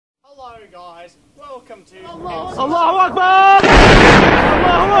Hello guys, welcome to Allahu Akbar!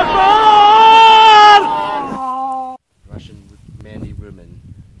 Allahu Akbar! Russian manly women,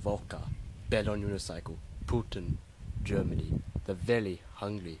 Volka, bed on unicycle, Putin, Germany, the very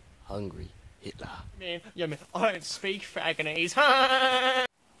hungry Hitler. Man, I don't speak Faganese.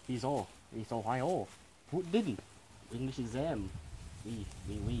 He's all high off. Putin, English exam. We,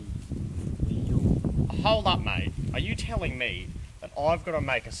 you. Hold up mate, are you telling me that I've got to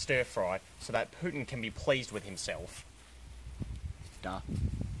make a stir fry so that Putin can be pleased with himself? Duh.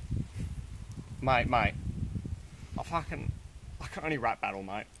 Mate, I can only rap battle,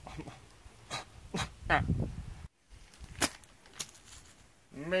 mate.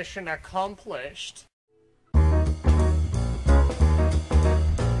 Mission accomplished.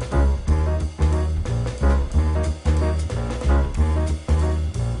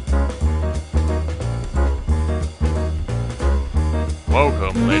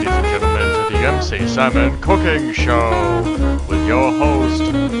 Welcome, ladies and gentlemen, to the MC Salmon Cooking Show with your host,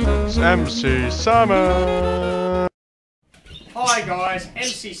 MC Salmon. Hi guys,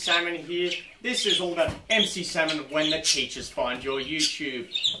 MC Salmon here. This is all about MC Salmon when the teachers find your YouTube.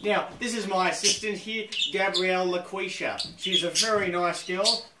 Now, this is my assistant here, Gabrielle LaQuisha. She's a very nice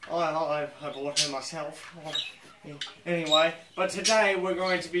girl. I bought her myself. Anyway, but today we're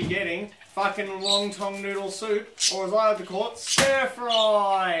going to be getting fucking wonton noodle soup, or as I like to call it, stir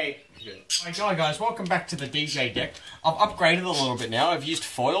fry. Hi guys, welcome back to the DJ deck. I've upgraded a little bit now. I've used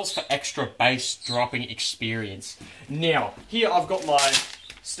foils for extra bass dropping experience. Now, here I've got my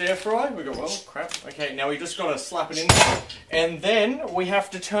stir fry. We got, well, crap. Okay, now we just got to slap it in there. And then we have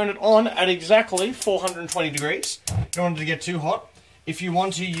to turn it on at exactly 420 degrees. You don't want it to get too hot. If you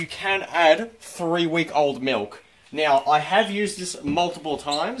want to, you can add 3-week-old milk. Now, I have used this multiple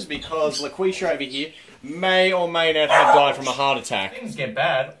times because LaQuisha over here may or may not have died from a heart attack. If things get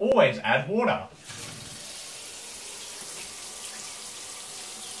bad, always add water.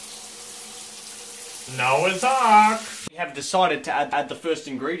 Noah's Ark! We have decided to add the first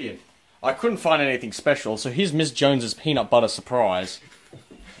ingredient. I couldn't find anything special, so here's Miss Jones's peanut butter surprise.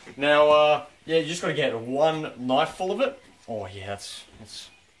 Now, yeah, you just gotta get one knife full of it. Oh yeah, that's...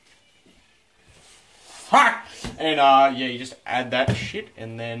 Fuck! And, yeah, you just add that shit,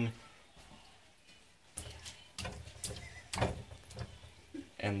 and then...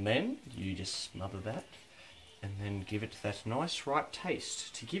 you just smother that, and then give it that nice ripe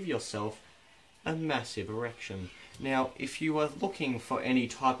taste to give yourself a massive erection. Now, if you are looking for any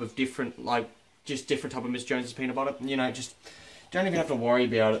type of different, like, just different type of Miss Jones's peanut butter, you know, just don't even have to worry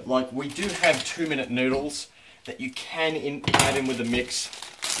about it. Like, we do have 2-minute noodles that you can add in with the mix.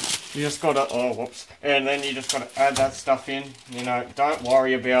 You just gotta, oh whoops, and then you just gotta add that stuff in, you know, don't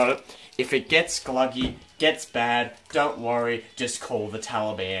worry about it. If it gets gluggy, gets bad, don't worry, just call the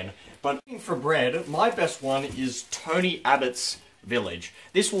Taliban. But looking for bread, my best one is Tony Abbott's Village.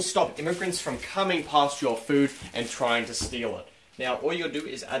 This will stop immigrants from coming past your food and trying to steal it. Now, all you'll do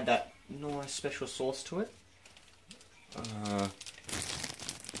is add that nice special sauce to it.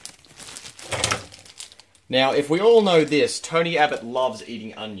 Now, if we all know this, Tony Abbott loves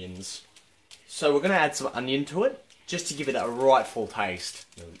eating onions. So we're going to add some onion to it, just to give it that rightful taste.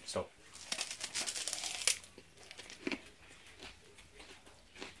 No, stop.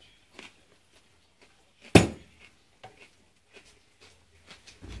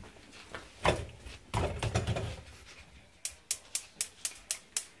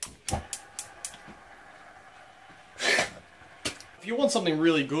 If you want something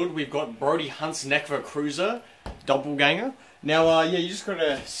really good, we've got Brody Hunt's Necva Cruiser Doppelganger. Now, yeah, you just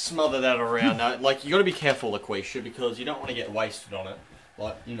gotta smother that around. Now, like, you gotta be careful, LaQuisha, because you don't want to get wasted on it.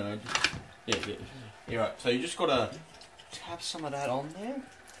 Like, you know, yeah. Right, so you just gotta tap some of that on there.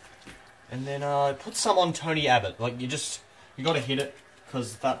 And then, put some on Tony Abbott. Like, you gotta hit it,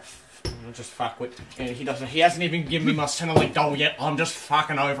 because that... just fuck with, and he hasn't even given me my center leg double yet. I'm just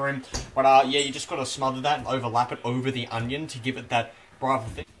fucking over him. But yeah, you just gotta smother that and overlap it over the onion to give it that brighter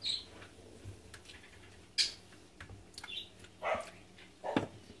thing.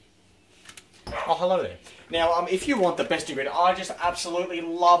 Oh, hello there. Now, if you want the best ingredient, I just absolutely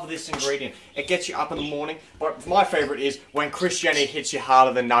love this ingredient. It gets you up in the morning, but my favourite is when Christianity hits you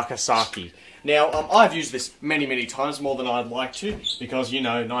harder than Nagasaki. Now, I've used this many times, more than I'd like to, because, you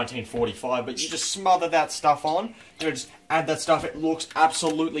know, 1945, but you just smother that stuff on, you know, just add that stuff, it looks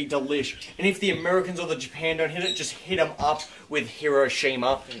absolutely delish. And if the Americans or the Japan don't hit it, just hit them up with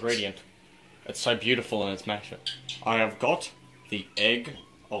Hiroshima ingredient. It's so beautiful in its matchup. I have got the egg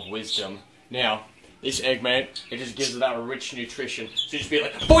of wisdom. Now, this egg, mate, it just gives it that rich nutrition. So you just be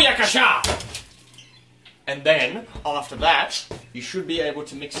like, booyakasha! And then, after that, you should be able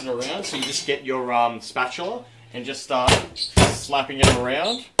to mix it around. So you just get your spatula and just start slapping it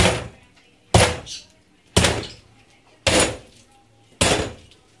around.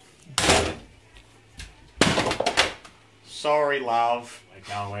 Sorry, love.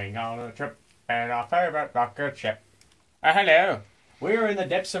 We're going on a trip and our favourite rocket ship. Hello. We're in the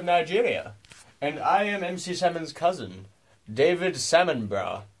depths of Nigeria. And I am MC Salmon's cousin, David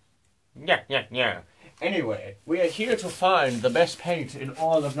Salmonbra. Yeah. Anyway, we are here to find the best paint in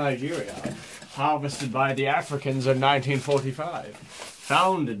all of Nigeria, harvested by the Africans in 1945,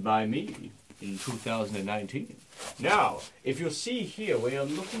 founded by me in 2019. Now, if you'll see here, we are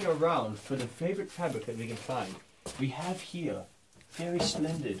looking around for the favorite fabric that we can find. We have here, very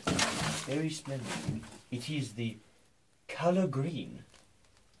splendid. It is the color green,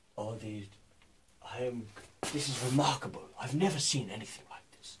 or this is remarkable. I've never seen anything like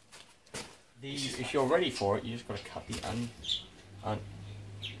this. If you're ready for it, you just got to cut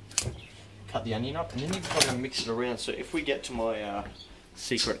the onion up, and then you've got to mix it around. So if we get to my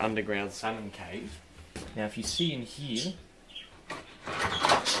secret underground salmon cave, now if you see in here,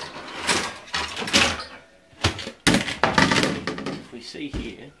 if we see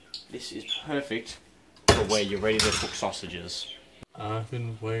here, this is perfect for where you're ready to cook sausages. I've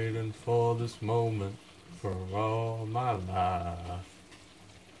been waiting for this moment for all my life.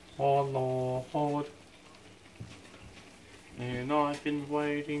 Oh Lord. And I've been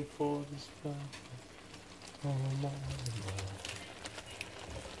waiting for this moment all my life.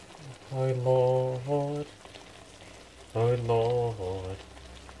 Oh Lord. Oh Lord.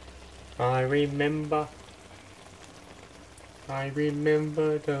 I remember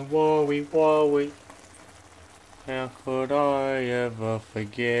the worry. How could I ever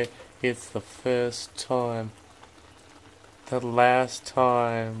forget? It's the first time, the last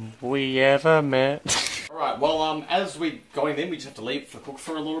time we ever met. Alright, well, as we're going in, we just have to leave it to cook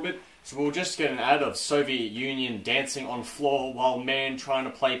for a little bit. So we'll just get an ad of Soviet Union dancing on floor while man trying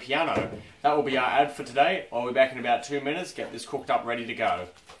to play piano. That will be our ad for today. I'll be back in about 2 minutes, get this cooked up, ready to go.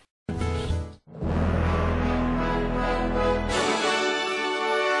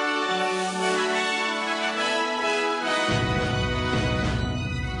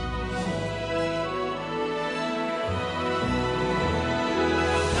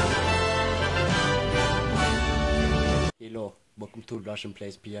 Hello, welcome to Russian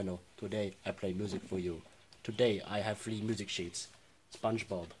Plays Piano. Today I play music for you. Today I have 3 music sheets: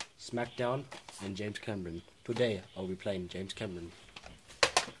 SpongeBob, SmackDown, and James Cameron. Today I'll be playing James Cameron.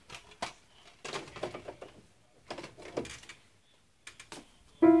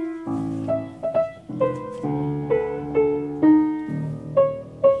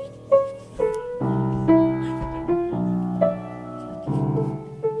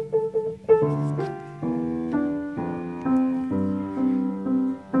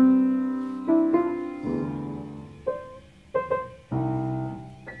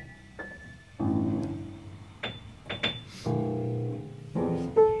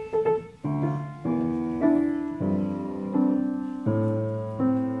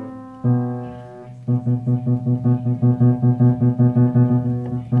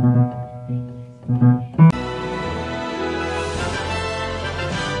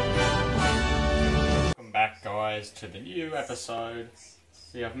 Welcome back, guys, to the new episode.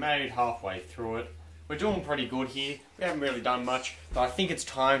 See, I've made halfway through it. We're doing pretty good here. We haven't really done much, but I think it's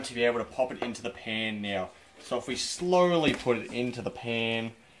time to be able to pop it into the pan now. So if we slowly put it into the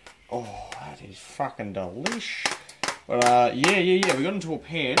pan, oh, that is fucking delish. But yeah, we got it into a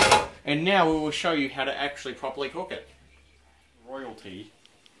pan, and now we will show you how to actually properly cook it. Royalty.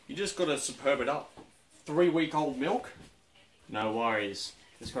 You just got to superb it up. 3-week-old milk. No worries.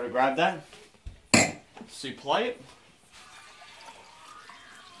 Just got to grab that. Souffle it.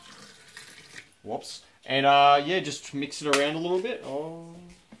 Whoops. And yeah, just mix it around a little bit. Oh.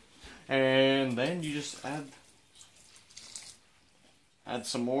 And then you just add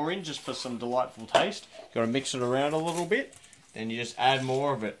some more in just for some delightful taste. Got to mix it around a little bit. Then you just add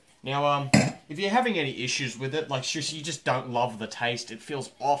more of it. Now, if you're having any issues with it, like seriously, you just don't love the taste, it feels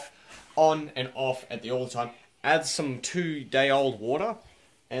off, on and off at all the time, add some 2-day-old water,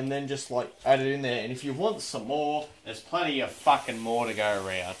 and then just like add it in there. And if you want some more, there's plenty of fucking more to go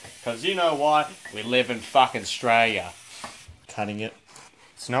around. Because you know why? We live in fucking Australia. Cutting it.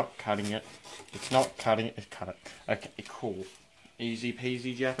 It's not cutting it. It's not cutting it. It's cut it. Okay, cool. Easy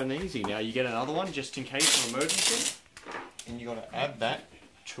peasy Japanesey. Now you get another one just in case of emergency. And you got to add that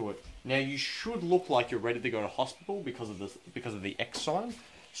to it. Now you should look like you're ready to go to hospital because of the X sign.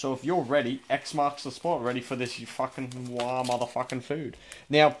 So if you're ready, X marks the spot, ready for this fucking wow motherfucking food.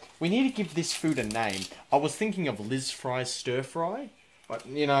 Now, we need to give this food a name. I was thinking of Liz Fry's Stir Fry, but,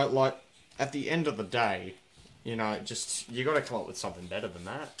 you know, like, at the end of the day, you know, just, you gotta come up with something better than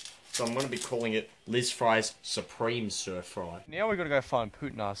that. So I'm gonna be calling it Liz Fry's Supreme Stir Fry. Now we gotta go find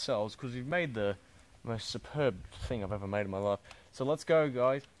Putin ourselves, because we've made the most superb thing I've ever made in my life. So let's go,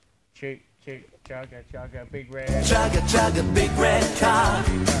 guys. Chugga, chugga, big red. Chugga, chugga, big red car.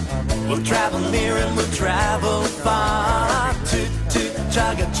 We'll travel near and we'll travel far. Toot, toot,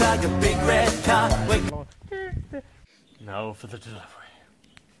 chugga, chugga, big red car. No for the delivery.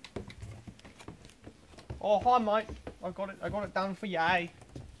 Oh, hi, mate. I got it done for you, eh?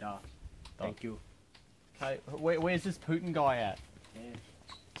 Yeah. Thank you. Okay, where's this Putin guy at? Yeah.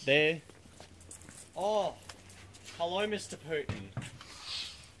 There. Oh, hello, Mr. Putin.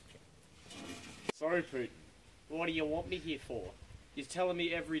 Sorry, Putin. What do you want me here for? You're telling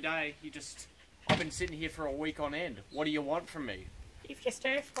me every day, I've been sitting here for a week on end. What do you want from me? If your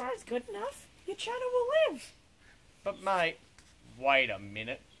stir fry is good enough, your channel will live. But mate, wait a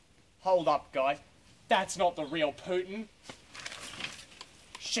minute. Hold up, guys. That's not the real Putin.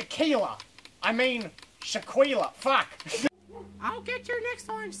 Shaquila. I mean, Shaquila. Fuck. I'll get you next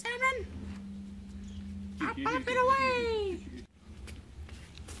time, Salmon. I'll pop it away.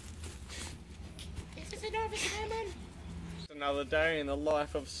 This isn't over, Salmon. It's another day in the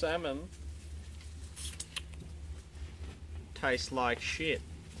life of salmon. Tastes like shit.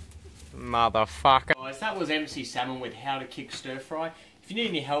 Motherfucker. Guys, that was MC Salmon with How to Kick Stir Fry. If you need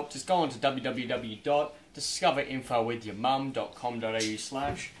any help, just go on to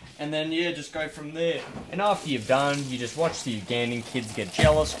www.discoverinfowithyourmum.com.au/ and then, yeah, just go from there. And after you've done, you just watch the Ugandan kids get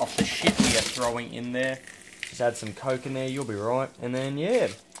jealous of the shit we are throwing in there. Just add some Coke in there, you'll be right. And then, yeah,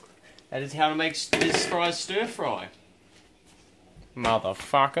 that is how to make this fries stir fry.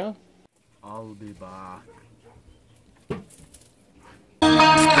 Motherfucker. I'll be back.